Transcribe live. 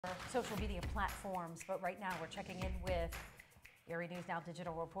social media platforms, but right now we're checking in with Erie News Now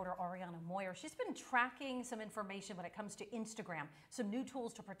digital reporter Ariana Moyer. She's been tracking some information when it comes to Instagram, some new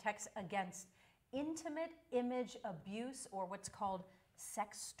tools to protect against intimate image abuse, or what's called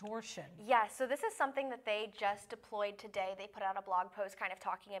sextortion. Yeah, so this is something that they just deployed today. They put out a blog post kind of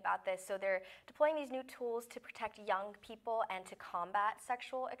talking about this. So they're deploying these new tools to protect young people and to combat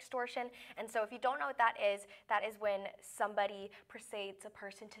sexual extortion. And so if you don't know what that is when somebody persuades a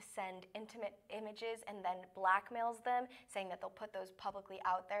person to send intimate images and then blackmails them, saying that they'll put those publicly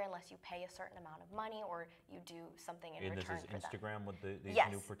out there unless you pay a certain amount of money or you do something in return for them. And this is Instagram with these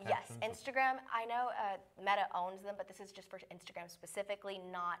new protections? Yes, Instagram. I know Meta owns them, but this is just for Instagram specifically,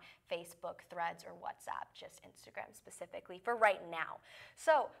 not Facebook, Threads, or WhatsApp, just Instagram specifically for right now.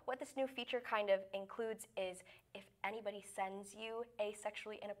 So what this new feature kind of includes is if anybody sends you a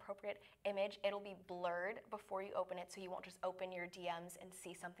sexually inappropriate image, it'll be blurred before you open it, so you won't just open your DMs and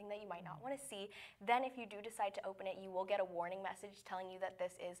see something that you might not want to see. Then if you do decide to open it, you will get a warning message telling you that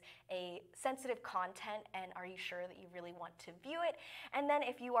this is a sensitive content and are you sure that you really want to view it? And then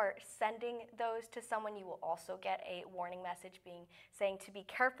if you are sending those to someone, you will also get a warning message saying to be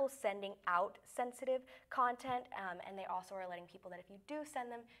careful sending out sensitive content, and they also are letting people that if you do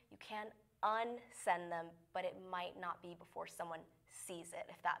send them, you can unsend them, but it might not be before someone sees it,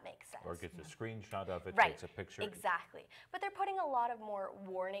 if that makes sense. Or gets a screenshot of it, right, takes a picture. Exactly. But they're putting a lot of more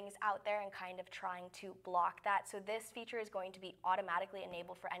warnings out there and kind of trying to block that. So this feature is going to be automatically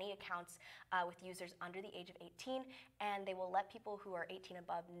enabled for any accounts with users under the age of 18, and they will let people who are 18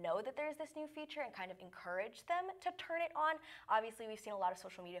 above know that there's this new feature and kind of encourage them to turn it on. Obviously, we've seen a lot of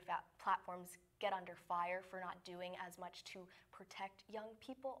social media platforms get under fire for not doing as much to protect young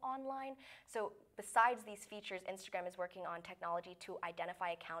people online. So besides these features, Instagram is working on technology to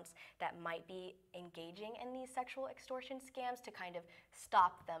identify accounts that might be engaging in these sexual extortion scams to kind of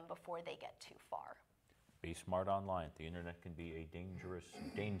stop them before they get too far. Be smart online. The internet can be a dangerous,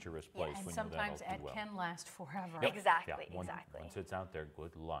 dangerous place. And when sometimes it can last forever. Yep. Exactly, yeah. exactly. Once it's out there,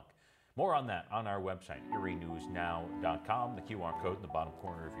 good luck. More on that on our website, erienewsnow.com. The QR code in the bottom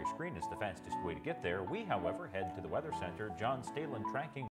corner of your screen is the fastest way to get there. We, however, head to the Weather Center. John Stalen tracking